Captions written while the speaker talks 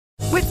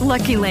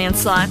Lucky Land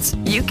Slots,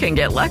 you can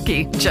get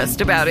lucky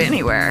just about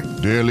anywhere.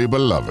 Dearly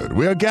beloved,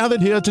 we are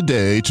gathered here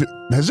today to...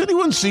 Has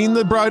anyone seen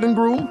the bride and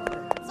groom?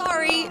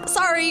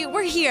 Sorry,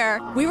 we're here.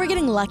 We were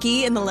getting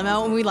lucky in the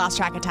limo and we lost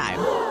track of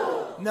time.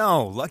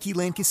 No, Lucky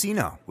Land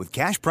Casino, with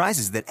cash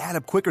prizes that add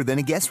up quicker than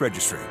a guest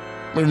registry.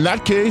 In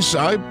that case,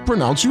 I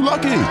pronounce you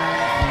lucky.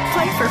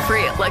 Play for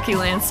free at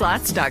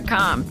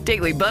LuckyLandSlots.com.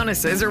 Daily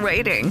bonuses are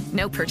waiting.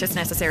 No purchase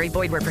necessary.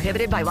 Void where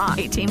prohibited by law.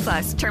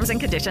 18+. Terms and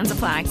conditions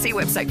apply. See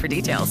website for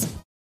details.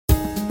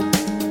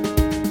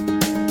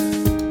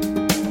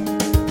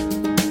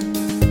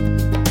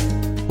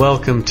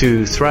 Welcome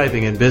to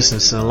Thriving in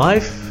Business and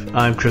Life.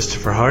 I'm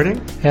Christopher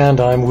Harding. And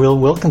I'm Will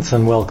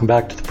Wilkinson. Welcome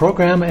back to the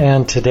program.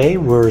 And today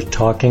we're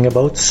talking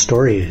about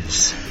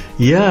stories.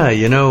 Yeah,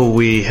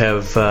 we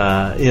have,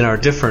 in our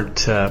different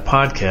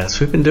podcasts,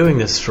 we've been doing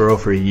this for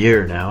over a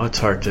year now. It's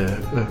hard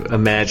to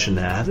imagine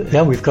that.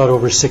 Yeah, we've got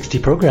over 60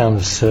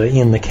 programs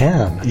in the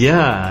can.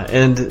 Yeah,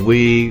 and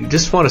we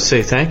just want to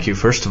say thank you,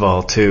 first of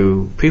all,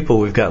 to people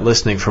we've got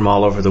listening from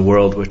all over the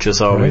world, which is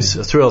always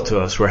a thrill to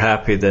us. We're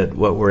happy that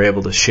what we're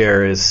able to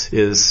share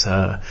is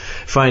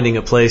finding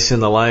a place in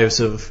the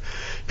lives of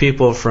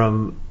people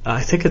from,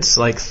 I think it's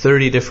like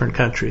 30 different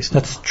countries.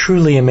 That's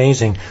truly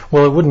amazing.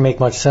 Well, it wouldn't make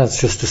much sense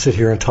just to sit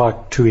here and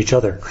talk to each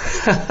other.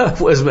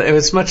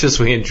 As much as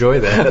we enjoy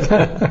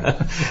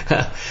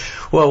that.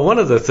 Well, one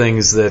of the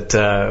things that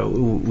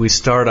we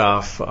start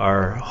off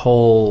our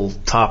whole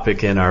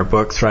topic in our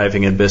book,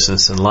 Thriving in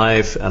Business and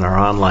Life, and our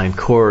online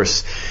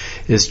course,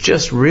 is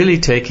just really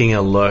taking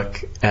a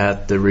look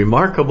at the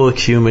remarkable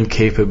human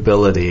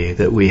capability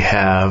that we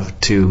have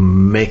to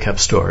make up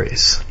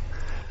stories.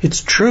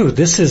 It's true.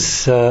 This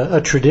is a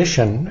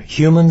tradition.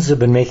 Humans have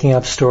been making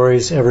up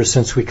stories ever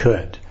since we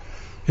could.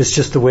 It's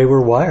just the way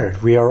we're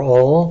wired. We are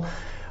all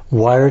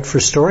wired for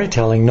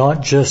storytelling,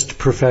 not just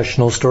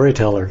professional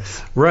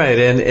storytellers. Right,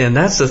 and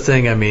that's the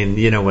thing. I mean,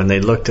 when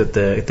they looked at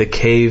the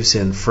caves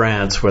in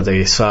France where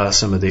they saw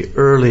some of the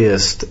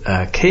earliest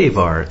cave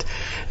art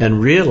and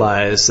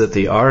realized that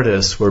the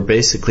artists were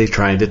basically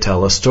trying to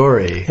tell a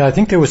story. Yeah, I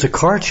think there was a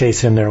car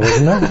chase in there,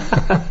 wasn't there?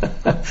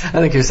 I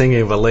think you're thinking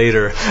of a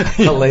later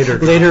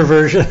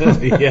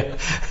version. Yeah.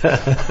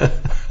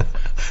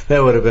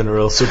 That would have been a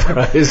real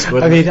surprise.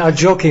 I'm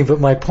joking, but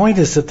my point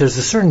is that there's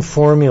a certain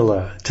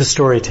formula to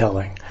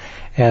storytelling.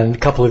 And a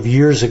couple of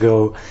years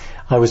ago,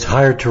 I was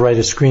hired to write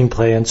a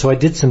screenplay, and so I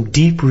did some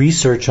deep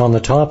research on the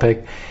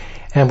topic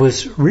and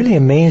was really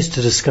amazed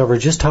to discover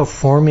just how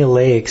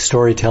formulaic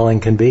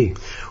storytelling can be.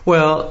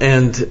 Well,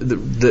 and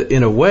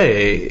in a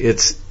way,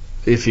 it's,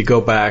 if you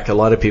go back, a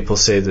lot of people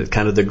say that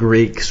kind of the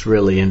Greeks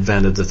really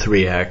invented the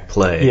 3-act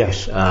play.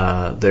 Yes.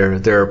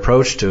 Their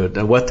approach to it.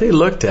 And what they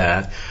looked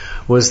at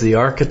was the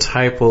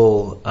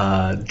archetypal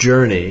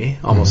journey,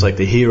 almost like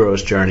the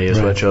hero's journey is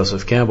what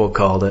Joseph Campbell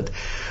called it,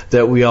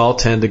 that we all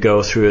tend to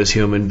go through as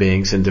human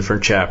beings in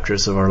different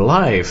chapters of our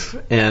life.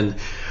 And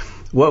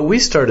what we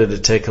started to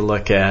take a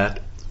look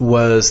at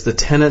was the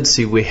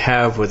tendency we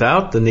have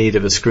without the need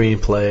of a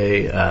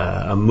screenplay,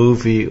 a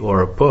movie,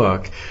 or a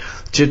book,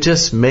 to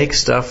just make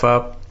stuff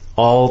up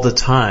all the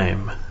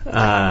time.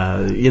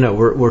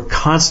 We're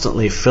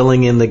constantly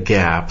filling in the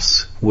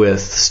gaps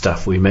with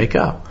stuff we make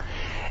up.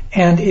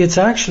 And it's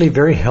actually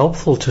very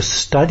helpful to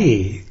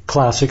study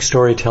classic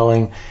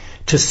storytelling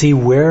to see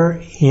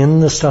where in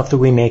the stuff that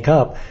we make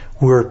up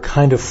we're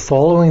kind of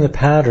following the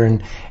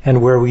pattern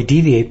and where we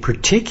deviate.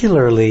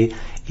 Particularly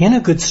in a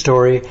good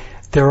story,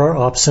 there are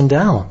ups and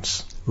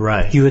downs.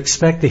 Right. You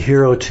expect the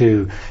hero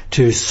to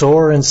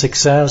soar in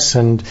success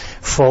and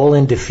fall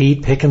in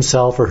defeat, pick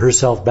himself or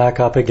herself back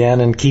up again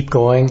and keep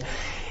going.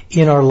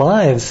 In our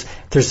lives,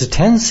 there's a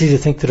tendency to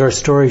think that our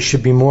story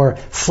should be more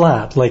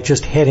flat, like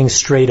just heading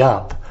straight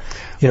up.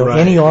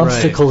 Any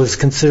obstacle is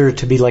considered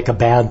to be like a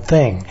bad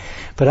thing.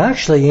 But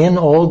actually, in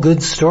all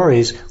good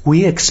stories,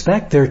 we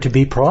expect there to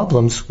be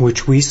problems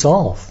which we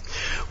solve.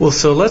 Well,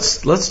 so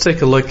let's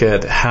take a look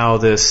at how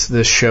this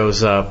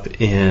shows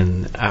up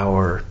in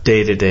our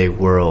day-to-day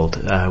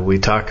world. We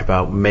talk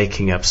about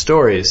making up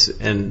stories,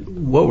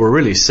 and what we're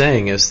really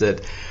saying is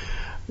that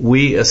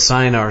we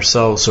assign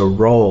ourselves a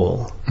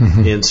role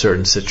in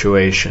certain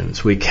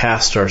situations. We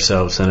cast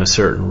ourselves in a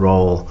certain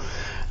role.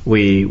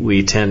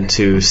 We tend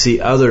to see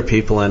other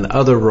people in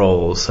other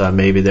roles.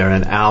 Maybe they're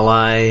an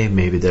ally,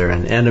 maybe they're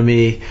an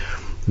enemy,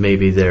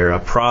 maybe they're a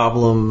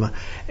problem.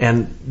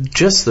 And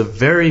just the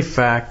very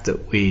fact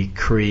that we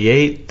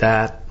create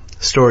that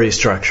story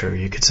structure,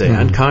 you could say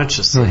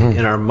unconsciously,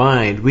 in our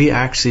mind, we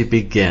actually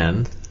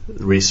begin,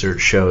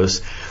 research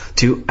shows,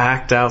 to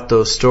act out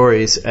those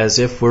stories as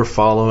if we're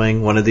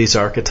following one of these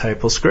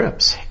archetypal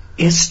scripts.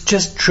 It's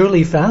just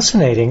truly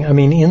fascinating. I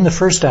mean, in the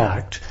first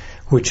act,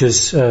 which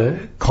is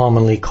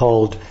commonly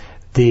called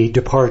the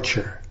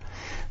departure,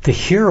 the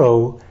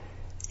hero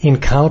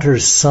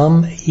encounters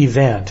some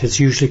event, it's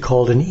usually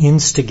called an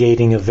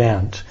instigating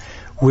event,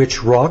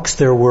 which rocks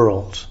their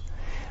world.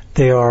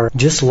 They are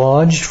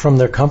dislodged from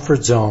their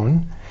comfort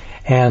zone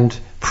and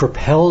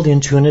propelled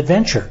into an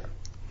adventure.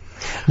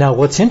 Now,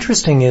 what's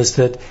interesting is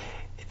that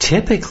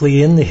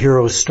typically in the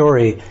hero's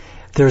story,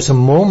 there's a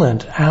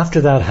moment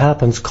after that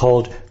happens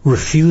called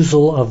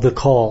refusal of the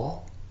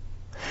call,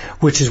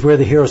 which is where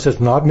the hero says,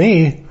 not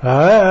me,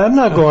 I'm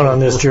not going on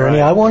this journey,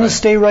 I want to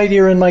stay right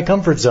here in my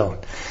comfort zone.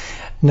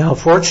 Now,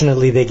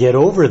 fortunately, they get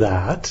over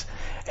that,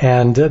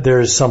 and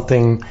there's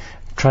something,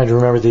 I'm trying to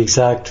remember the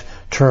exact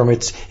term,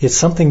 it's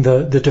something,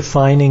 the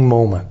defining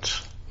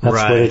moment. That's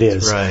what it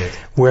is. Right.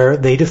 Where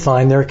they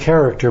define their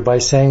character by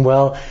saying,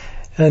 well,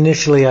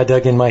 initially I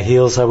dug in my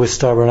heels, I was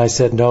stubborn, I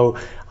said no,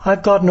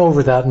 I've gotten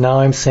over that, now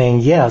I'm saying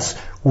yes,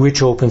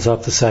 which opens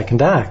up the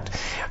second act.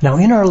 Now,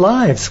 in our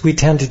lives, we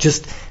tend to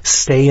just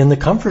stay in the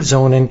comfort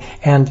zone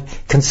and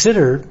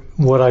consider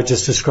what I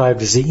just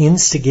described as the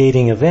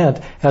instigating event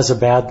as a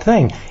bad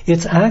thing.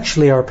 It's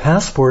actually our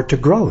passport to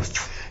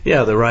growth.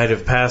 Yeah, the rite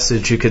of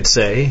passage, you could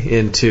say,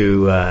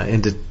 into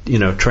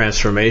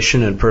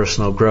transformation and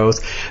personal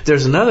growth.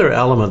 There's another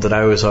element that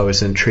I was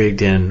always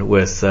intrigued in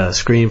with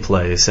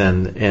screenplays,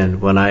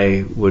 and when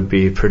I would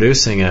be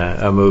producing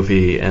a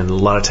movie, and a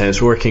lot of times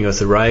working with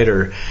the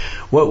writer,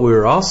 what we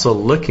were also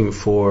looking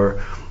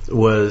for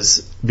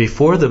was,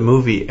 before the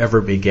movie ever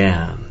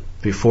began,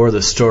 before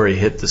the story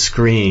hit the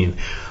screen,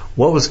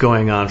 what was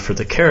going on for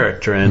the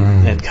character.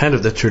 And kind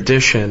of the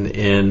tradition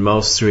in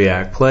most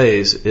 3-act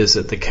plays is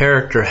that the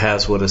character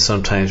has what is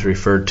sometimes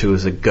referred to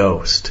as a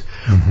ghost.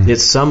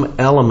 It's some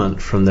element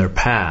from their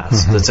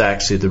past that's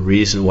actually the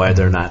reason why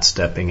they're not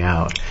stepping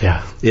out.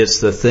 Yeah.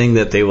 It's the thing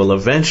that they will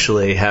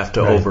eventually have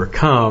to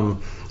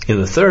overcome in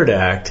the 3rd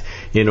act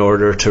in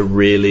order to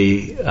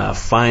really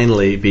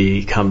finally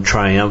become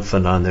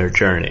triumphant on their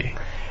journey.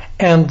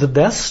 And the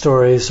best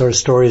stories are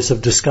stories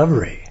of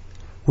discovery.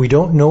 We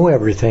don't know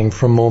everything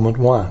from moment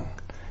one.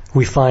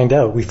 We find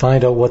out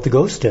what the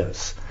ghost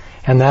is.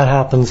 And that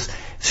happens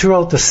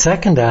throughout the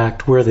 2nd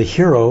act, where the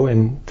hero,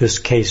 in this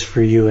case for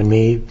you and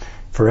me,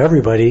 for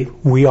everybody,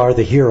 we are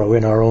the hero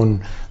in our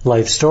own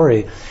life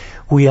story.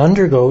 We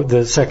undergo,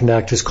 the 2nd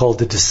act is called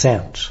the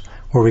descent,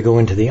 where we go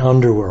into the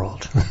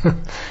underworld.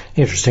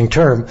 Interesting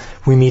term.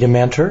 We meet a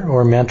mentor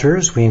or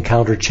mentors, we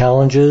encounter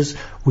challenges,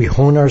 we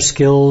hone our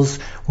skills,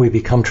 we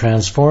become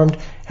transformed,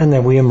 and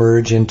then we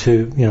emerge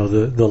into,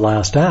 the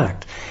last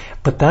act.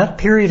 But that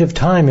period of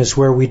time is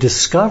where we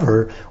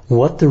discover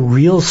what the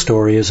real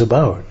story is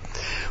about.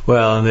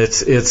 Well, and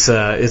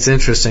it's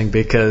interesting,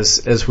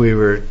 because as we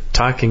were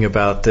talking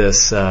about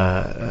this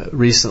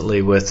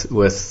recently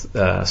with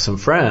some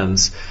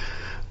friends,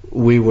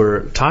 we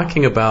were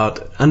talking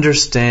about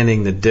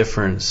understanding the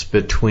difference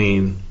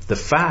between the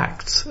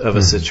facts of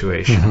a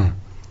situation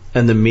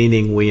and the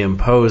meaning we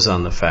impose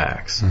on the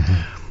facts.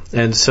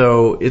 And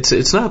so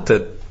it's not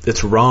that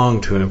it's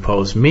wrong to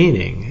impose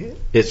meaning.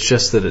 It's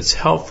just that it's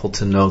helpful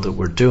to know that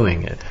we're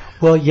doing it.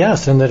 Well,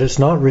 yes, and that it's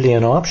not really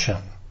an option.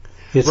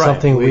 It's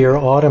something we are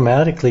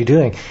automatically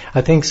doing.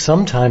 I think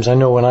sometimes, I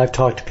know when I've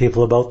talked to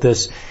people about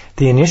this,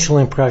 the initial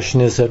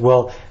impression is that,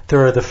 well,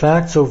 there are the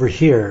facts over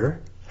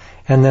here,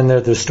 and then there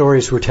are the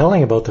stories we're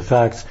telling about the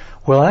facts.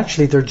 Well,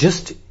 actually, they're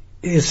just,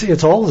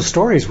 it's all the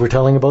stories we're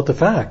telling about the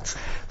facts.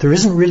 There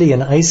isn't really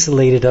an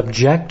isolated,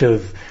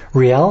 objective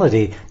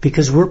reality,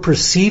 because we're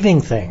perceiving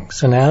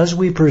things, and as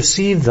we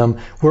perceive them,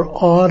 we're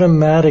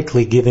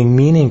automatically giving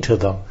meaning to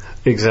them.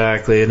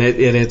 Exactly, and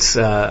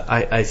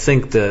I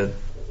think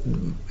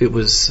it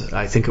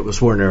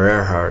was Werner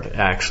Erhard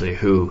actually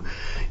who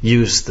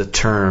used the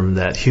term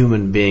that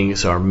human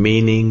beings are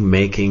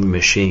meaning-making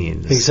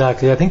machines.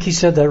 Exactly. I think he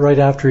said that right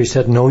after he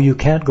said, no, you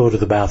can't go to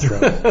the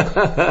bathroom.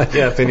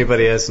 Yeah, if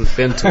anybody hasn't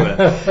been to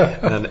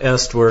an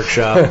EST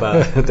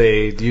workshop,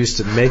 they used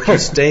to make you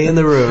stay in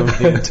the room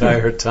the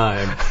entire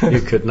time.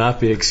 You could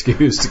not be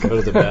excused to go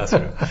to the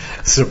bathroom.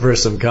 So for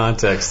some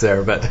context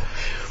there, but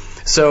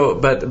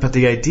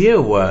the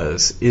idea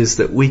is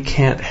that we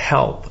can't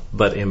help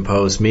but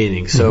impose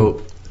meaning.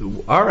 So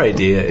our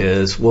idea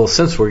is, well,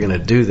 since we're going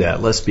to do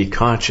that, let's be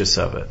conscious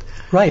of it.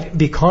 Right.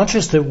 Be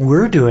conscious that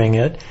we're doing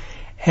it,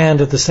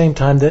 and at the same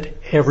time that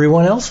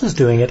everyone else is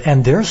doing it,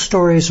 and their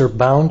stories are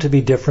bound to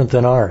be different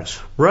than ours.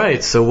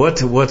 Right. So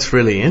what's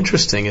really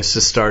interesting is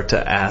to start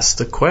to ask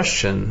the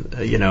question,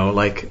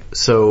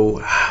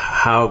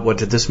 what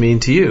did this mean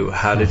to you?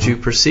 How did you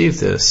perceive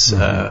this?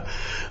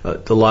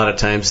 A lot of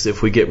times,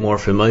 if we get more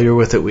familiar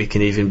with it, we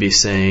can even be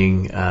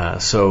saying,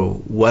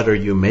 so what are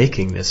you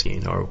making this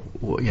mean? Or,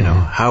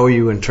 how are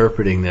you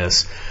interpreting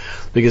this?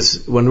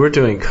 Because when we're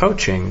doing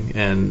coaching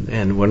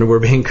and when we're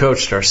being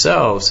coached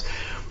ourselves,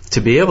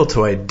 to be able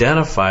to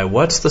identify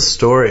what's the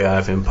story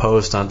I've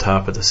imposed on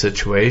top of the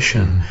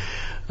situation,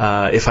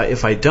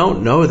 if I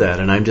don't know that,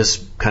 and I'm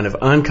just kind of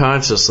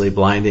unconsciously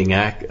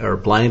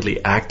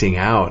blindly acting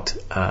out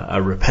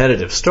a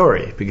repetitive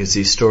story, because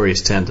these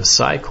stories tend to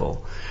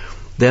cycle,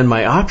 then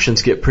my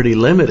options get pretty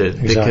limited.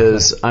 Exactly.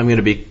 Because I'm going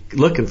to be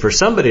looking for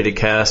somebody to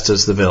cast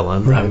as the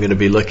villain. Right. I'm going to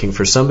be looking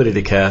for somebody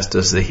to cast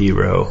as the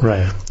hero,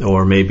 right,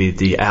 or maybe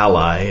the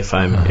ally if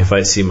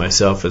I see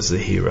myself as the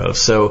hero.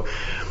 So,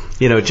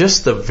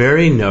 just the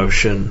very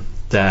notion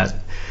that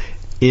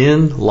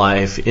in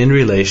life, in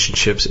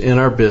relationships, in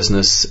our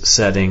business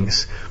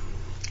settings,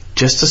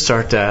 just to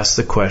start to ask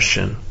the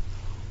question,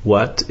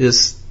 what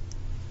is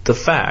the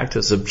fact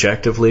as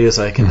objectively as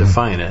I can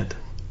define it,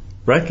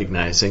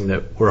 recognizing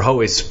that we're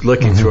always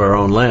looking through our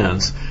own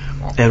lens,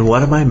 and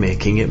what am I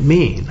making it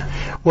mean?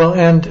 Well,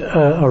 and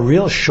a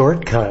real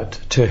shortcut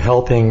to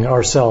helping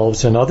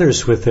ourselves and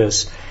others with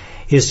this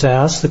is to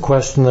ask the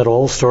question that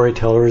all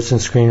storytellers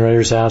and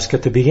screenwriters ask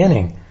at the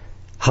beginning.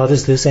 How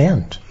does this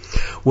end?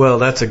 Well,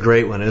 that's a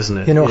great one, isn't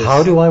it?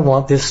 How do I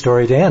want this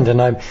story to end?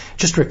 And I'm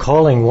just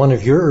recalling one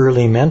of your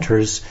early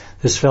mentors,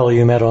 this fellow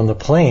you met on the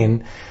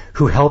plane,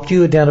 who helped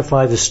you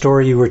identify the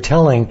story you were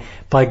telling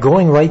by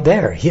going right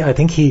there. I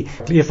think he,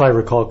 if I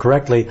recall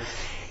correctly,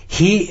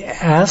 he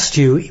asked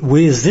you,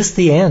 is this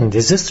the end?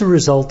 Is this the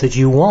result that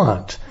you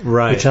want?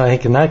 Right. Which I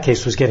think in that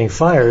case was getting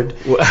fired.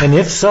 And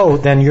if so,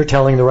 then you're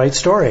telling the right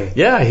story.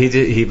 Yeah, he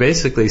did. He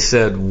basically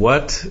said,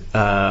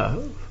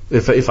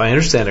 if I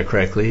understand it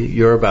correctly,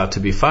 you're about to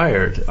be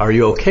fired. Are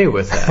you okay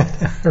with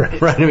that?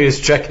 Right. I mean, he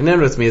was checking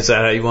in with me. Is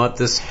that how you want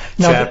this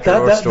chapter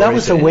or story? That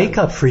was a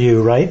wake-up for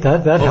you, right?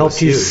 That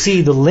helped you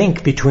see the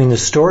link between the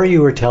story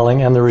you were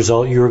telling and the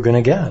result you were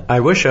going to get. I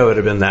wish I would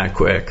have been that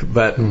quick,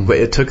 but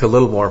it took a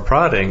little more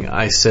prodding.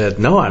 I said,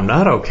 no, I'm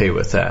not okay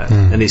with that.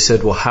 And he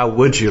said, well, how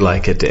would you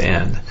like it to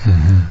end?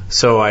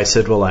 So I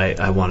said, well,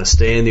 I want to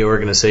stay in the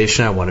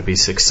organization. I want to be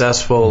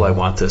successful. I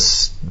want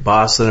this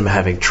boss that I'm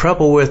having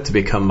trouble with to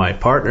become my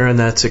partner in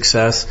that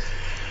success.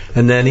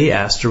 And then he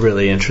asked a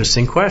really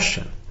interesting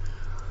question.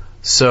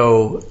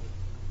 So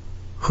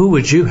who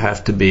would you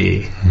have to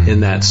be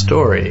in that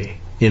story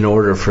in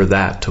order for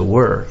that to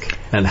work?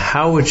 And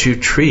how would you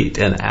treat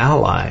an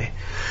ally?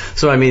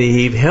 So, I mean,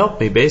 he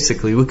helped me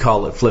basically, we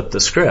call it flip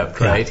the script,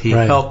 right? He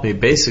helped me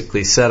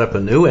basically set up a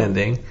new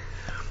ending,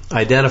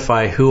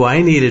 identify who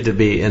I needed to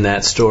be in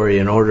that story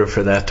in order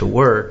for that to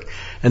work,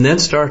 and then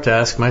start to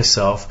ask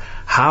myself,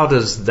 how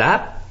does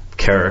that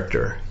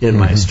character in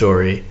my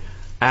story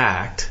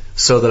act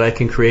so that I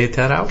can create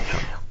that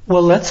outcome?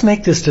 Well, let's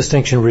make this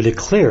distinction really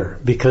clear,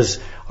 because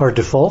our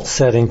default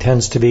setting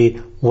tends to be,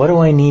 what do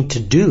I need to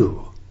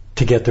do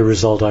to get the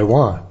result I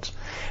want?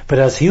 But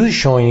as he was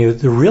showing you,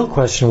 the real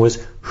question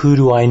was, who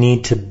do I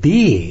need to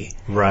be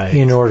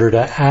in order to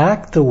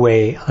act the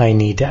way I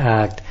need to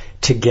act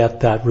to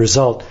get that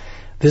result?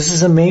 This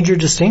is a major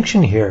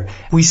distinction here.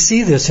 We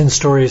see this in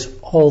stories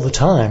all the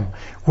time,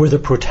 where the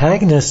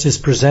protagonist is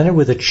presented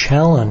with a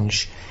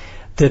challenge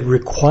that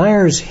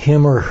requires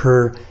him or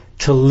her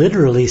to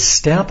literally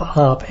step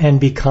up and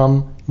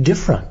become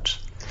different.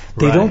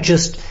 They don't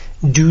just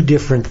do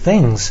different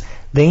things.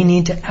 They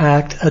need to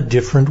act a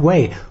different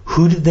way.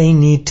 Who do they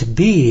need to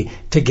be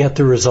to get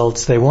the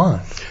results they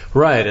want?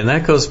 Right, and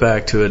that goes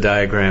back to a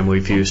diagram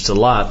we've used a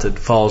lot that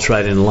falls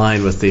right in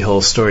line with the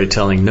whole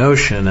storytelling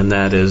notion, and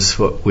that is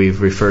what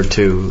we've referred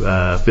to,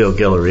 Bill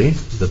Guillory,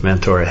 the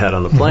mentor I had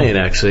on the plane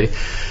actually,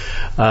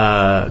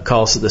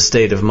 calls it the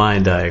state of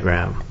mind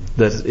diagram.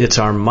 That it's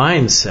our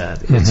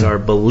mindset, it's our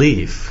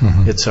belief,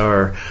 it's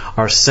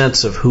our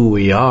sense of who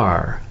we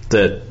are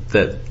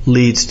that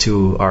leads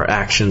to our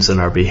actions and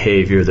our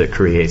behavior that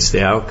creates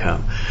the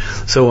outcome.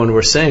 So when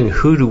we're saying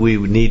who do we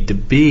need to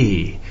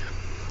be,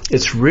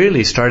 it's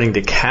really starting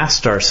to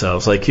cast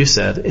ourselves, like you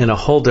said, in a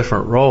whole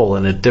different role,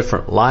 in a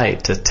different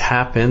light, to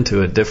tap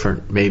into a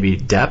different maybe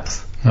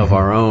depth of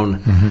our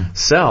own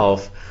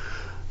self,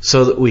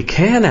 so that we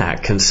can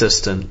act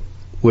consistent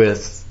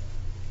with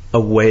a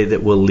way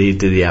that will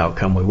lead to the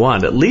outcome we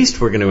want. At least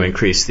we're going to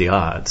increase the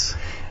odds.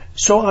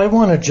 So I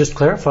want to just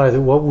clarify that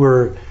what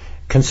we're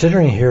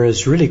considering here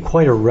is really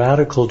quite a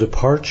radical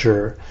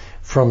departure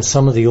from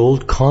some of the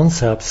old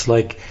concepts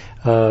like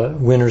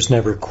winners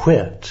never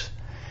quit.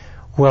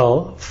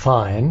 Well,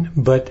 fine,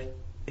 but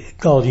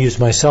I'll use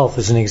myself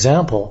as an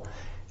example.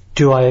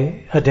 Do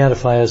I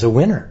identify as a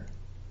winner?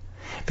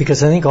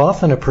 Because I think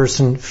often a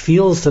person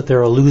feels that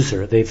they're a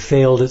loser. They've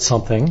failed at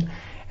something,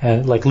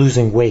 and like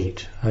losing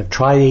weight. I've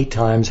tried 8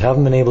 times,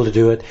 haven't been able to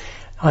do it.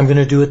 I'm going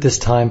to do it this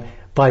time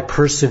by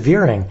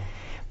persevering.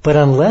 But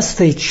unless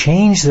they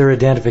change their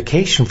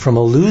identification from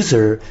a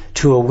loser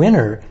to a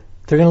winner,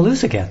 they're going to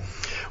lose again.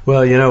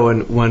 Well, you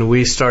know, when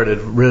we started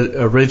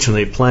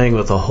originally playing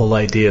with the whole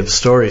idea of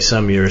story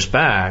some years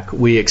back,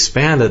 we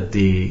expanded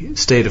the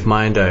state of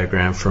mind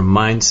diagram from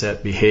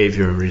mindset,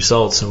 behavior, and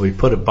results, and we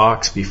put a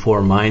box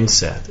before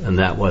mindset, and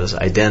that was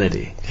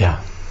identity.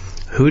 Yeah.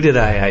 Who did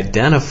I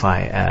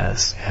identify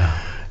as?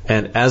 Yeah.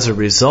 And as a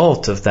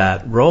result of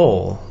that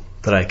role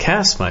that I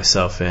cast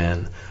myself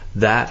in,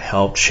 that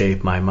helped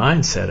shape my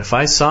mindset. If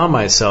I saw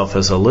myself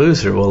as a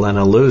loser, well, then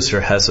a loser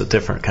has a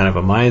different kind of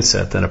a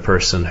mindset than a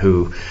person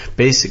who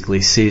basically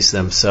sees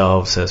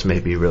themselves as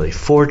maybe really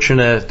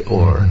fortunate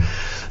or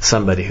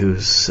somebody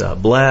who's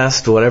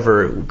blessed,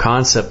 whatever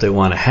concept they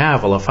want to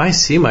have. Well, if I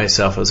see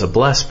myself as a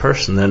blessed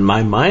person, then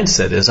my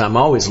mindset is I'm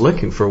always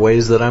looking for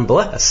ways that I'm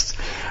blessed.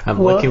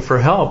 I'm looking for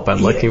help.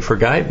 I'm looking for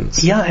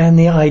guidance. Yeah, and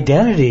the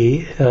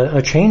identity,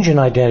 a change in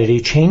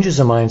identity changes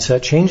the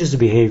mindset, changes the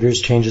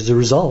behaviors, changes the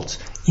results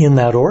in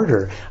that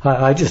order.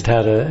 I just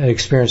had an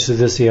experience of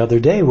this the other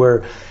day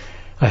where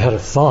I had a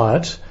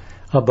thought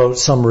about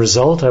some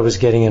result I was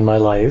getting in my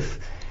life,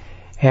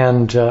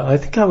 And I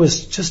think I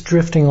was just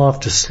drifting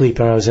off to sleep,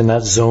 and I was in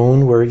that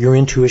zone where your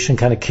intuition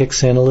kind of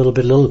kicks in a little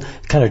bit, a little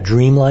kind of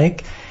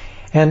dreamlike.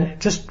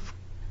 And just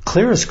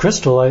clear as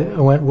crystal, I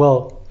went,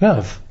 well, yeah,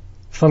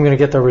 if I'm going to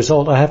get the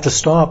result, I have to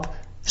stop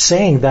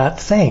saying that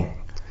thing.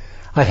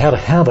 I had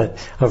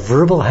a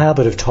verbal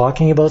habit of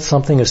talking about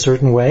something a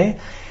certain way,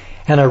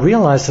 and I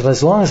realized that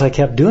as long as I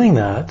kept doing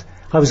that,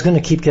 I was going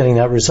to keep getting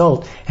that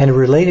result, and it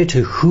related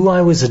to who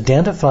I was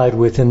identified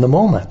with in the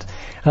moment.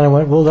 And I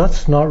went, well,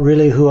 that's not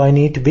really who I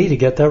need to be to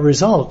get that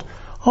result.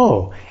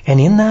 Oh,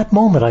 and in that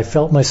moment, I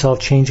felt myself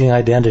changing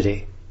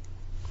identity.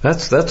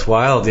 That's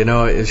wild.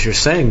 As you're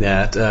saying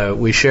that,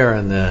 we share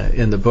in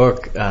the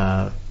book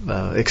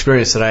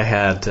experience that I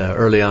had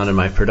early on in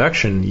my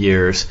production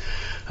years.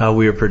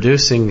 We were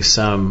producing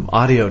some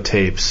audio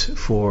tapes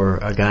for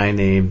a guy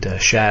named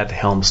Shad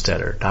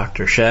Helmstetter,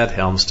 Dr. Shad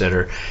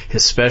Helmstetter.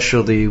 His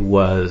specialty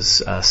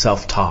was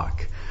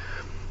self-talk,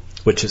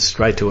 which is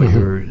right to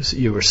what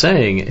you were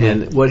saying.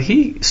 And what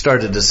he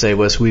started to say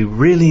was, we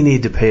really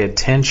need to pay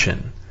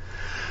attention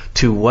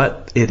to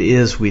what it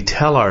is we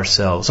tell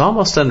ourselves,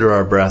 almost under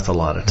our breath a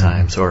lot of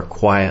times, or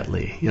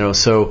quietly.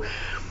 So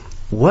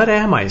what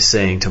am I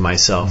saying to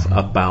myself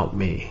about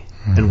me?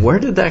 And where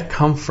did that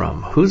come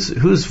from?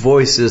 Whose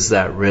voice is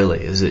that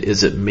really?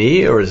 Is it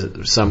me, or is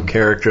it some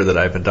character that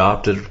I've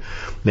adopted,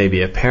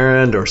 maybe a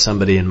parent or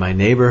somebody in my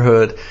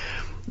neighborhood?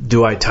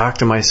 Do I talk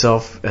to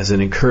myself as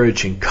an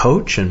encouraging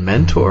coach and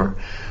mentor,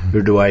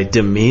 or do I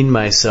demean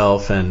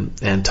myself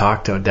and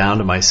talk down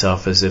to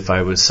myself as if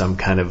I was some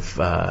kind of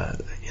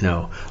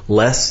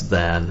less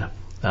than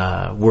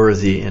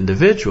worthy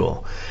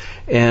individual?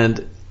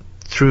 And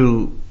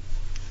through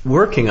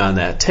working on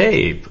that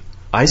tape,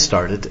 I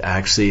started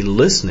actually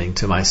listening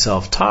to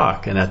myself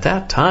talk, and at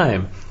that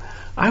time,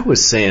 I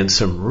was saying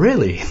some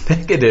really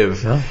negative,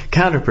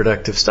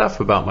 counterproductive stuff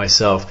about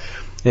myself.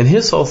 And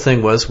his whole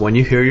thing was, when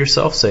you hear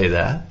yourself say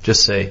that,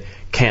 just say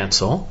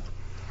cancel,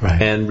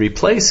 and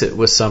replace it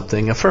with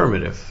something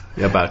affirmative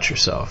about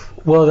yourself.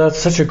 Well, that's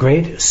such a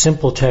great,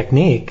 simple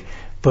technique,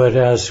 but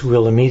as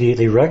we'll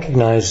immediately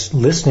recognize,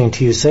 listening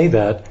to you say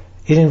that,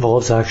 it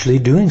involves actually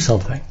doing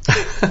something.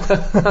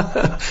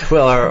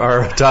 Well,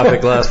 our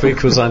topic last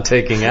week was on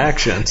taking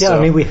action. Yeah,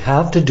 so. We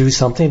have to do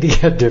something to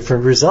get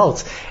different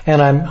results.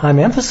 And I'm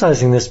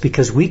emphasizing this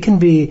because we can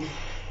be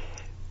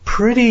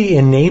pretty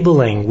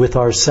enabling with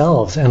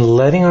ourselves and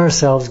letting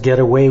ourselves get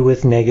away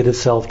with negative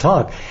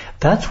self-talk.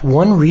 That's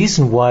one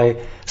reason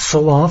why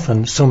so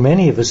often so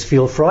many of us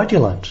feel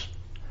fraudulent.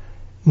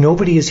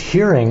 Nobody is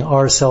hearing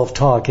our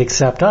self-talk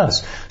except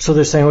us. So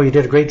they're saying, oh, you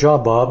did a great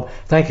job, Bob.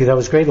 Thank you, that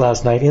was great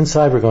last night.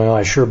 Inside we're going, oh,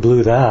 I sure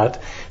blew that.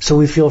 So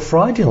we feel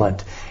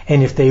fraudulent.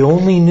 And if they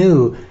only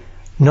knew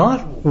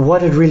not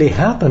what had really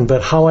happened,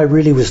 but how I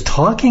really was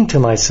talking to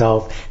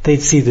myself,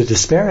 they'd see the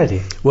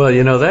disparity. Well,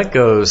 that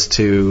goes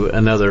to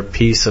another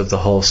piece of the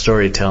whole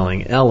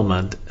storytelling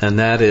element, and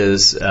that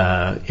is,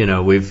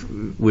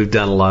 we've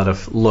done a lot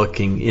of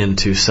looking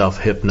into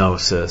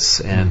self-hypnosis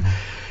and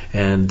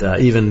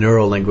even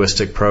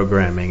neuro-linguistic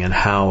programming and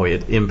how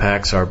it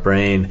impacts our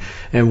brain.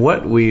 And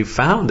what we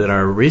found in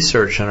our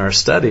research and our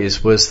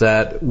studies was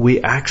that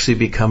we actually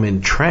become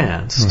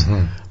entranced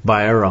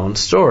by our own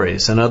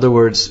stories. In other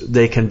words,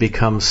 they can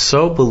become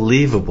so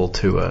believable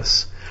to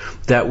us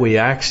that we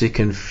actually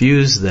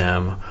confuse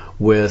them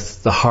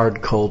with the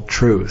hard, cold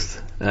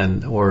truth.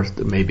 Or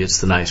maybe it's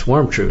the nice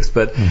warm truth,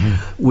 but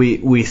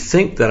we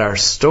think that our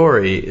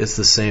story is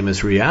the same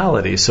as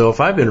reality. So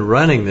if I've been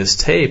running this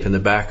tape in the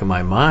back of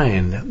my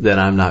mind that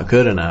I'm not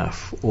good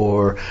enough,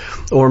 or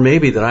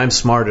maybe that I'm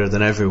smarter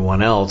than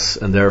everyone else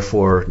and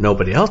therefore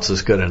nobody else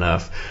is good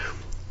enough,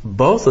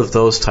 both of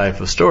those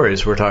type of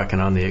stories, we're talking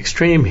on the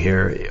extreme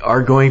here,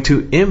 are going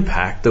to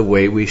impact the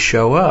way we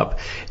show up.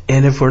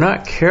 And if we're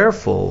not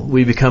careful,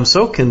 we become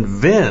so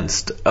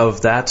convinced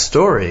of that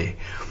story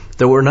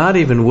that we're not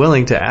even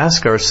willing to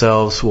ask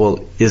ourselves,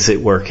 well, is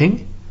it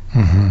working?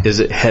 Is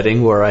it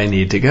heading where I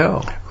need to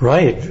go?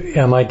 Right.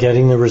 Am I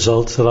getting the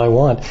results that I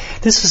want?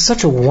 This is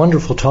such a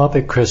wonderful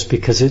topic, Chris,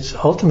 because it's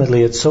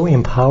so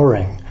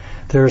empowering.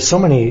 There are so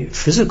many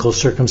physical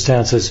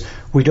circumstances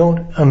we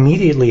don't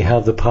immediately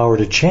have the power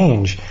to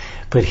change,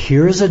 but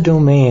here's a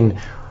domain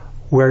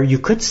where you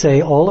could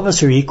say all of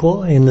us are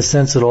equal in the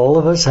sense that all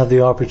of us have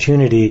the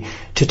opportunity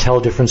to tell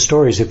different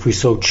stories if we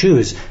so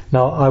choose.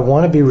 Now, I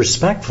want to be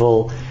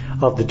respectful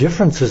of the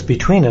differences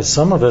between us.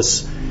 Some of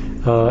us,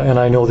 and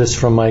I know this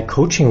from my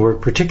coaching work,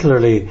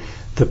 particularly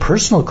the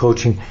personal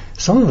coaching,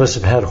 some of us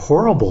have had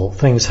horrible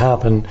things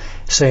happen,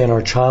 say in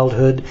our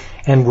childhood,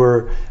 and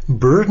we're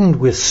burdened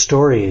with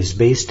stories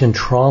based in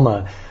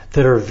trauma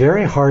that are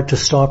very hard to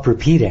stop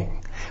repeating.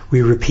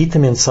 We repeat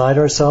them inside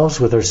ourselves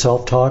with our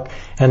self-talk,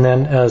 and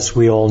then, as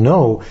we all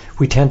know,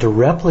 we tend to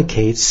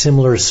replicate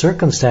similar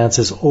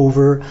circumstances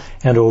over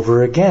and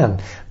over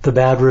again. The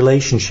bad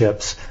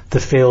relationships,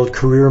 the failed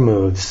career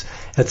moves,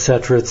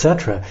 etc.,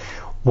 etc.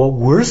 What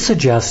we're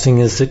suggesting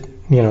is that,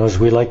 as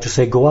we like to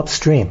say, go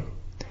upstream.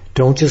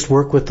 Don't just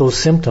work with those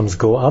symptoms.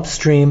 Go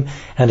upstream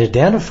and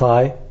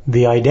identify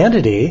the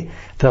identity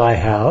that I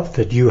have,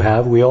 that you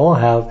have, we all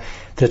have,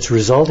 that's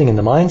resulting in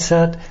the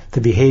mindset, the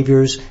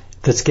behaviors,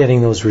 that's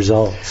getting those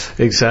results.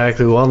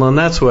 Exactly. Well, and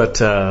that's what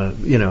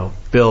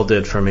Bill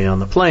did for me on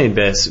the plane.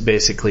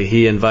 Basically,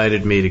 he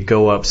invited me to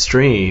go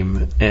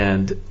upstream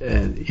and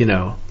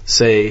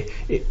say,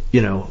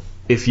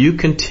 if you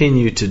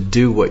continue to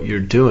do what you're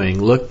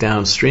doing, look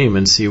downstream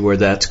and see where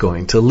that's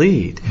going to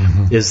lead.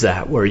 Mm-hmm. Is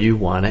that where you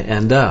want to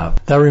end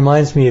up? That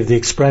reminds me of the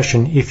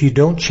expression, if you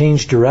don't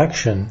change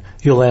direction,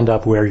 you'll end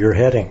up where you're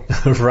heading.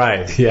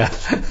 Right, yeah.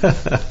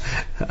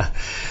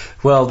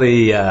 Well,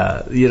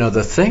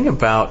 the thing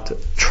about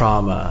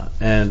trauma,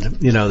 and,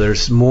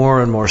 there's more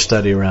and more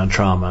study around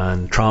trauma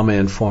and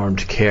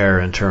trauma-informed care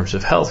in terms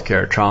of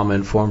healthcare,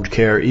 trauma-informed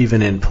care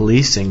even in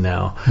policing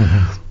now.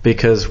 Mm-hmm.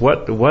 Because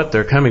what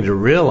they're coming to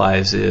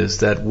realize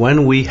is that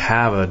when we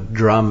have a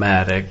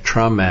dramatic,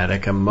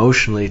 traumatic,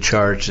 emotionally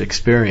charged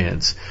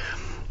experience,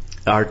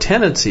 our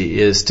tendency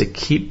is to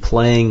keep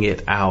playing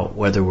it out,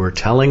 whether we're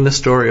telling the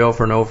story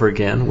over and over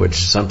again, which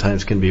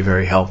sometimes can be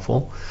very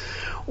helpful,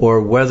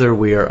 or whether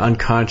we are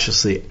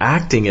unconsciously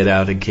acting it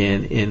out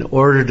again in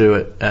order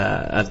to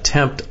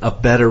attempt a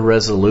better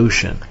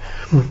resolution.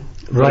 Right.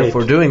 But if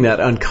we're doing that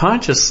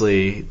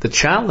unconsciously, the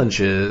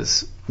challenge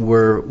is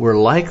we're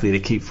likely to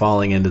keep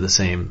falling into the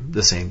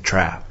same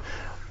trap.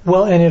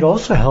 Well, and it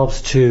also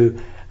helps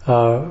to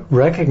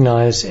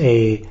recognize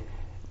a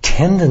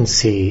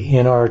tendency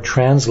in our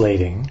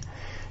translating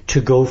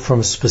to go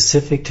from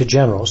specific to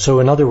general. So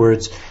in other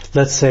words,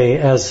 let's say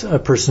as a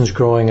person's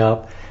growing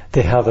up,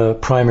 they have a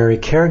primary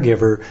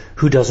caregiver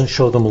who doesn't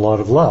show them a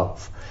lot of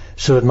love.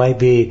 So it might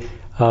be,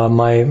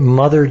 my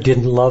mother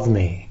didn't love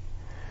me.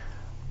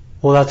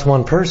 Well, that's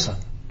one person.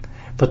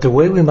 But the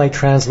way we might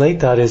translate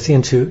that is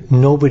into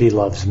nobody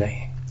loves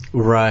me.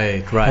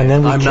 Right. And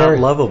then I'm not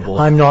lovable.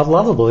 I'm not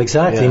lovable,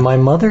 exactly. Yeah. My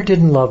mother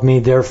didn't love me,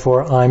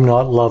 therefore I'm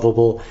not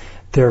lovable,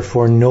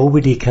 therefore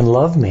nobody can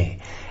love me.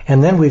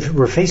 And then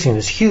we're facing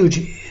this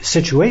huge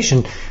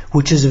situation,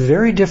 which is a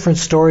very different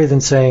story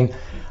than saying,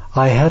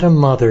 I had a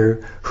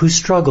mother who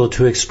struggled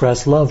to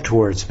express love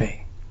towards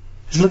me.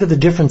 Just look at the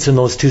difference in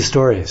those two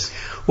stories.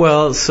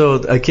 Well, so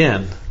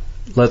again,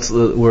 what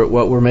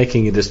we're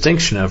making a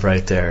distinction of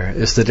right there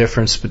is the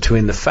difference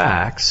between the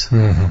facts.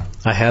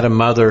 Mm-hmm. I had a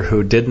mother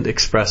who didn't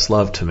express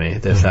love to me,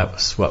 if mm-hmm. that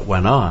was what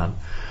went on,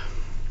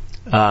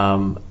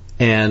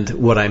 and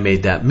what I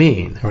made that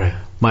mean. Right.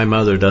 My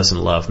mother doesn't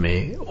love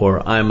me,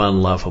 or I'm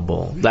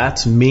unlovable.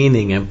 That's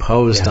meaning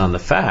imposed on the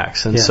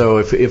facts. And so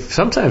if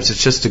sometimes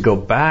it's just to go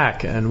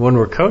back, and when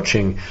we're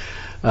coaching,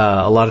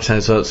 a lot of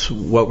times that's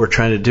what we're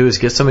trying to do is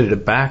get somebody to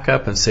back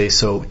up and say,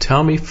 so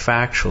tell me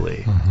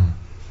factually, mm-hmm.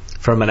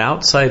 from an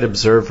outside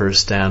observer's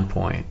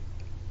standpoint,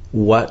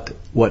 what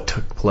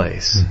took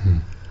place. Mm-hmm.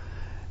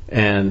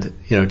 And,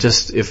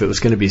 just if it was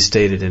going to be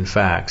stated in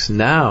facts.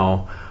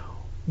 Now,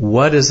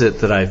 what is it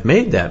that I've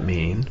made that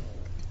mean?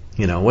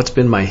 What's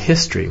been my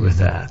history with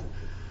mm-hmm. that?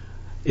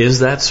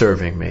 Is that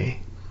serving me?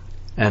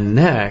 And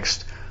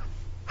next,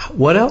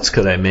 what else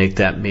could I make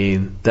that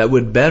mean that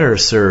would better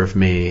serve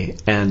me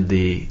and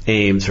the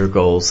aims or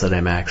goals that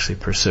I'm actually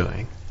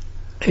pursuing?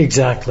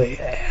 Exactly.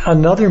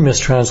 Another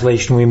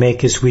mistranslation we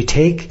make is we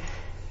take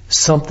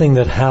something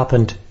that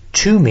happened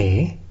to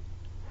me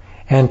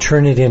and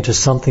turn it into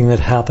something that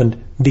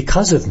happened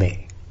because of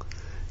me.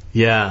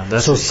 Yeah,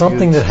 that's so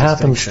something that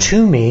happens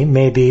to me,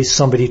 maybe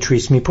somebody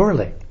treats me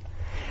poorly.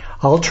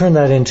 I'll turn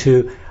that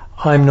into,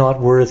 I'm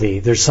not worthy.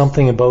 There's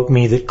something about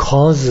me that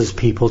causes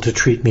people to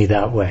treat me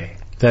that way.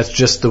 That's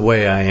just the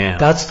way I am.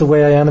 That's the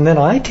way I am. And then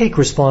I take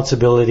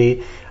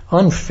responsibility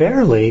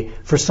unfairly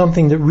for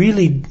something that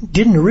really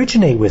didn't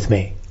originate with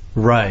me.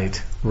 Right.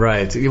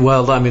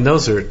 Well, I mean,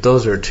 those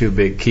are two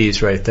big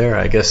keys right there.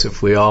 I guess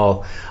if we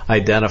all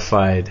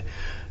identified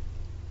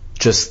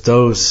just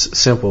those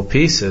simple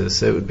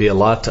pieces, it would be a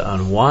lot to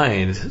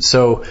unwind.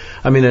 So,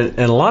 I mean, and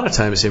a lot of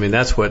times, I mean,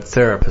 that's what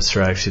therapists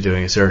are actually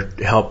doing, is they're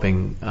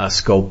helping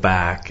us go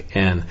back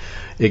and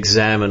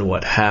examine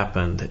what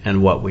happened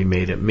and what we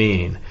made it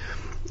mean.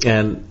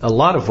 And a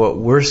lot of what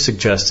we're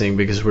suggesting,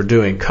 because we're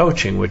doing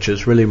coaching, which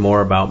is really more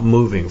about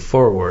moving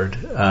forward,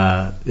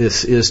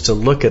 is to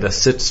look at a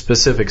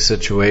specific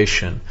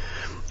situation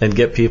and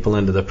get people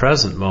into the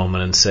present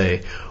moment and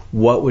say,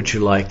 what would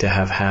you like to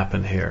have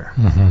happen here?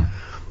 Mm-hmm.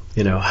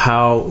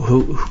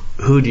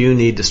 Who do you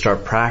need to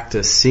start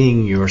practice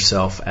seeing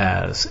yourself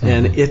as? Mm-hmm.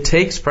 And it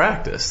takes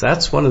practice.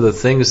 That's one of the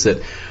things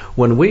that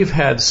when we've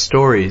had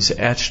stories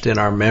etched in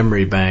our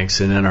memory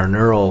banks and in our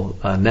neural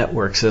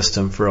network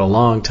system for a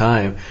long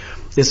time,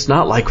 it's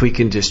not like we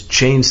can just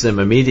change them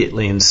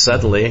immediately and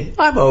suddenly,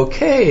 I'm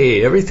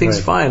okay, everything's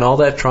fine, all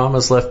that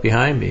trauma's left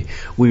behind me.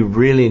 We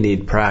really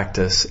need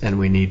practice, and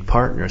we need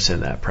partners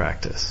in that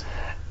practice.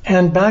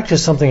 And back to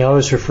something I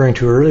was referring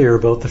to earlier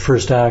about the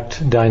first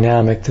act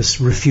dynamic, this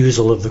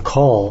refusal of the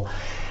call,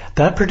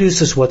 that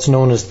produces what's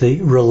known as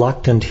the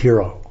reluctant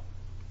hero.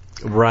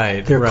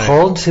 Right. They're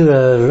called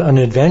to an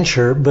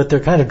adventure, but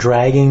they're kind of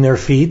dragging their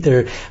feet.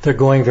 They're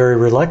going very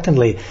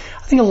reluctantly.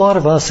 I think a lot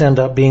of us end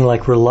up being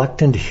like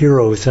reluctant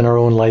heroes in our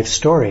own life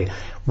story.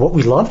 What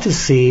we love to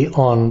see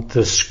on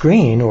the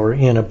screen or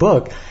in a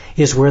book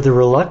is where the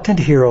reluctant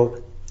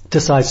hero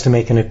decides to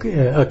make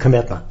a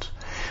commitment.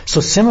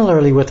 So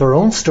similarly with our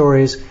own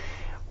stories,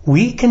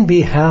 we can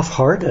be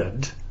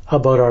half-hearted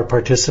about our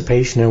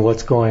participation in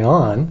what's going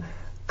on,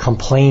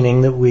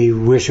 complaining that we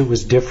wish it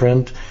was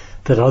different,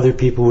 that other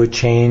people would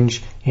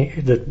change,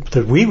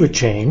 that we would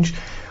change,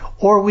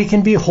 or we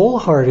can be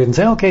wholehearted and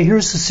say, okay,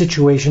 here's the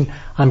situation,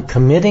 I'm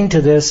committing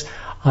to this,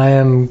 I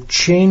am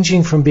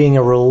changing from being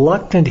a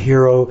reluctant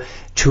hero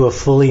to a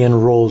fully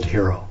enrolled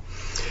hero.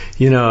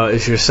 You know,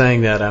 as you're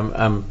saying that,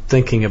 I'm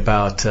thinking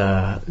about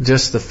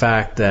just the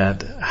fact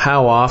that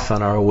how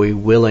often are we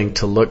willing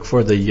to look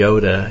for the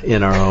Yoda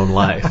in our own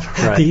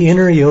life, right? The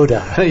inner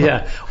Yoda.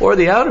 Yeah, or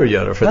the outer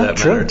Yoda for that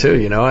matter too.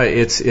 You know,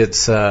 it's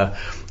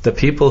the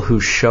people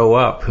who show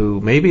up who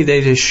maybe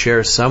they just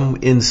share some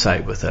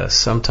insight with us.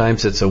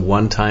 Sometimes it's a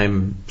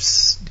one-time,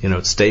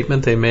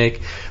 statement they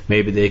make.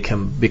 Maybe they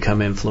can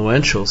become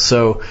influential.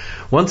 So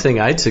one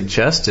thing I'd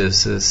suggest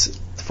is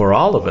for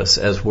all of us,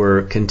 as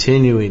we're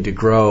continuing to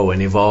grow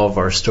and evolve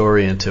our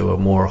story into a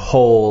more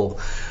whole,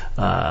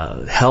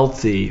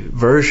 healthy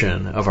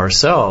version of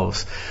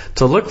ourselves,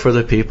 to look for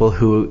the people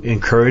who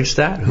encourage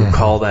that, who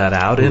call that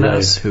out in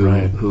us,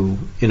 who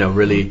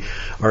really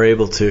are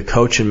able to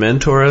coach and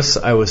mentor us.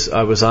 I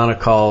was on a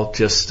call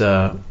just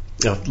a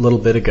little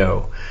bit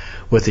ago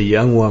with a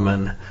young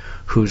woman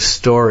whose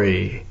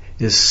story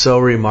is so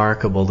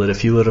remarkable that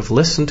if you would have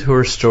listened to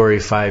her story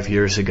 5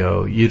 years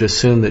ago, you'd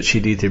assume that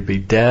she'd either be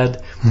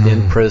dead,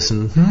 in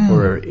prison,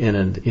 or in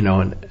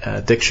an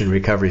addiction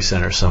recovery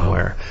center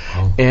somewhere.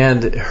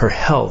 And her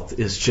health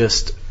is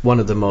just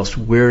one of the most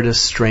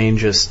weirdest,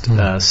 strangest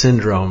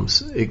syndromes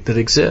that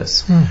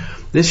exists.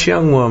 This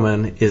young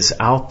woman is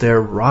out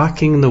there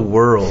rocking the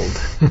world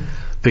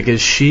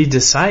because she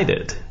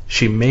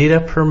made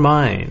up her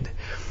mind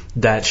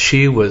that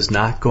she was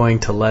not going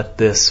to let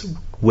this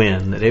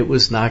win, that it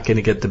was not going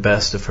to get the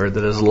best of her,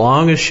 that as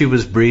long as she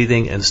was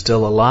breathing and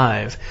still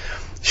alive,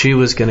 she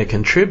was going to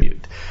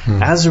contribute.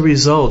 As a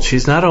result,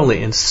 she's not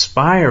only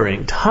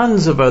inspiring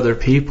tons of other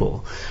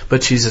people,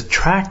 but she's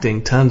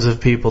attracting tons of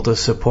people to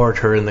support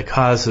her in the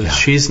causes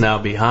she's now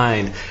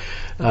behind.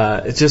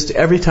 It's just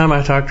every time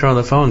I talk to her on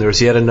the phone,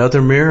 there's yet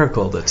another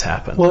miracle that's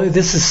happened. Well,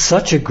 this is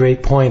such a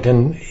great point,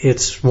 and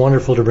it's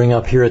wonderful to bring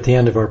up here at the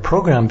end of our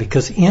program,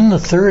 because in the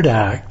third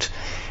act,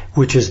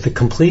 which is the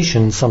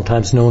completion,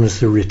 sometimes known as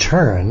the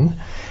return,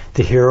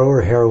 the hero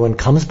or heroine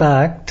comes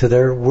back to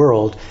their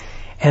world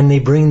and they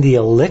bring the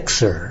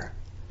elixir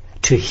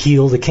to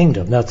heal the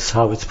kingdom. That's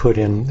how it's put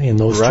in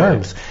those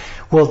terms.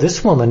 Well,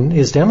 this woman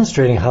is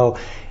demonstrating how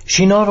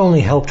she not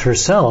only helped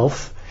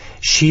herself,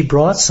 she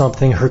brought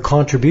something, her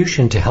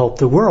contribution, to help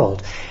the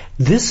world.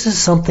 This is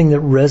something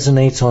that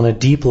resonates on a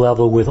deep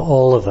level with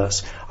all of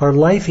us. Our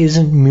life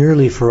isn't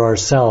merely for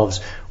ourselves.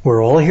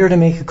 We're all here to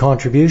make a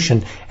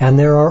contribution, and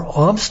there are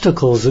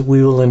obstacles that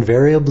we will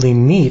invariably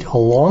meet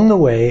along the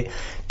way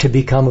to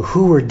become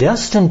who we're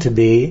destined to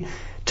be,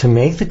 to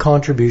make the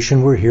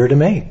contribution we're here to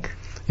make.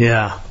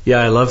 Yeah,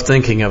 I love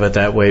thinking of it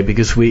that way,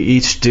 because we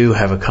each do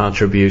have a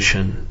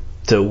contribution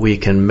that we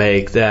can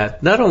make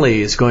that not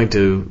only is going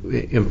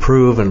to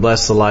improve and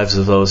bless the lives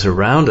of those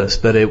around us,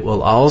 but it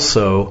will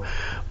also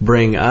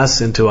bring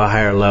us into a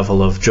higher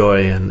level of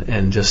joy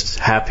and just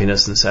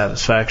happiness and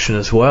satisfaction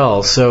as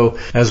well. So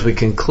as we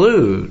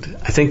conclude,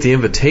 I think the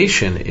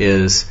invitation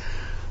is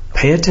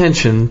pay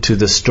attention to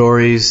the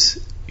stories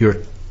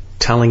you're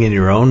telling in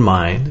your own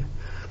mind,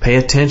 pay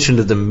attention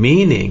to the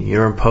meaning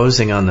you're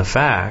imposing on the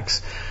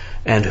facts,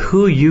 and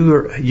who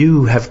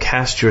you have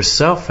cast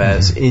yourself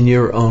as in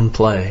your own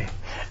play.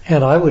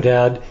 And I would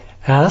add,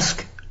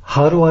 ask,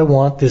 how do I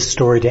want this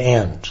story to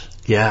end?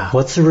 Yeah.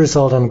 What's the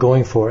result I'm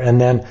going for?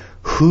 And then,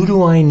 who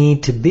do I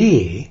need to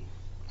be?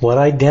 What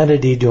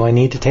identity do I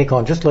need to take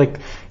on? Just like,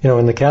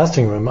 in the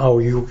casting room,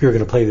 you're going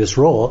to play this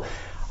role.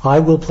 I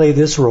will play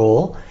this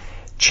role,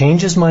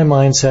 changes my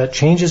mindset,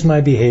 changes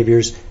my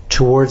behaviors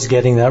towards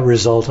getting that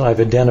result I've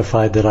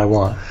identified that I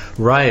want.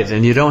 Right,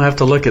 and you don't have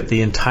to look at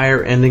the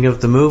entire ending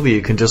of the movie.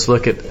 You can just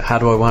look at, how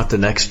do I want the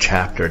next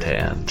chapter to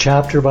end?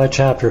 Chapter by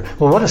chapter.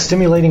 Well, what a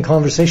stimulating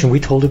conversation. We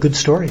told a good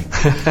story.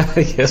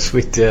 Yes,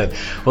 we did.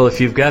 Well, if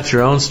you've got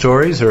your own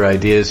stories or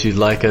ideas you'd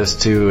like us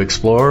to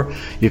explore,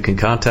 you can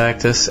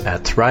contact us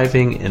at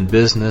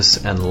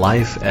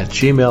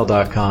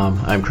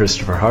thrivinginbusinessandlife@gmail.com. I'm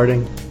Christopher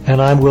Harding. And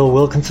I'm Will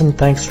Wilkinson.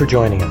 Thanks for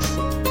joining us.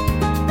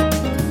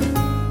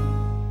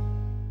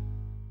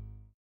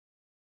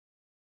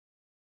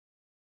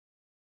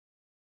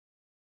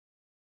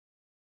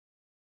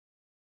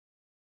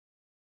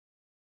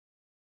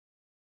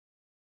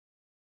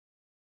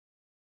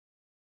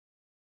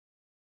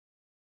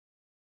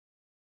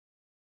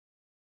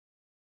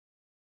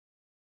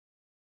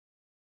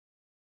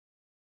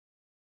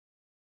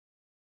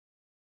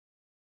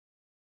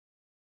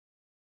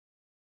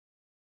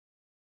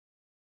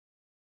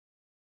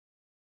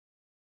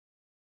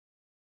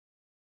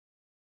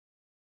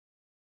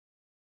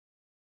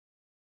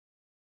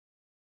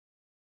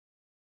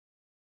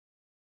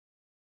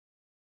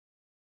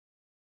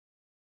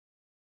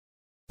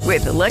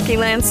 With the Lucky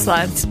Land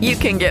Slots, you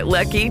can get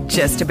lucky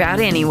just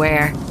about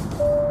anywhere.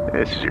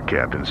 This is your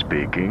captain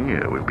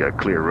speaking. We've got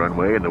clear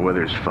runway and the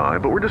weather's fine,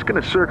 but we're just going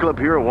to circle up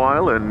here a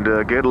while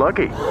and get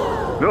lucky.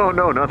 No,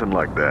 nothing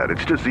like that.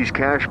 It's just these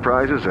cash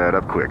prizes add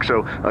up quick.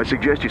 So I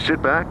suggest you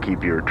sit back,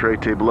 keep your tray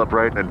table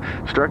upright, and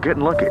start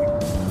getting lucky.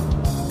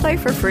 Play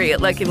for free at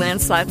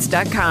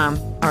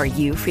LuckyLandSlots.com. Are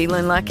you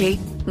feeling lucky?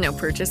 No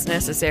purchase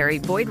necessary.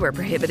 Void where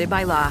prohibited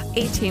by law.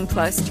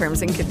 18+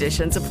 terms and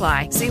conditions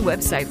apply. See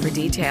website for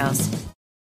details.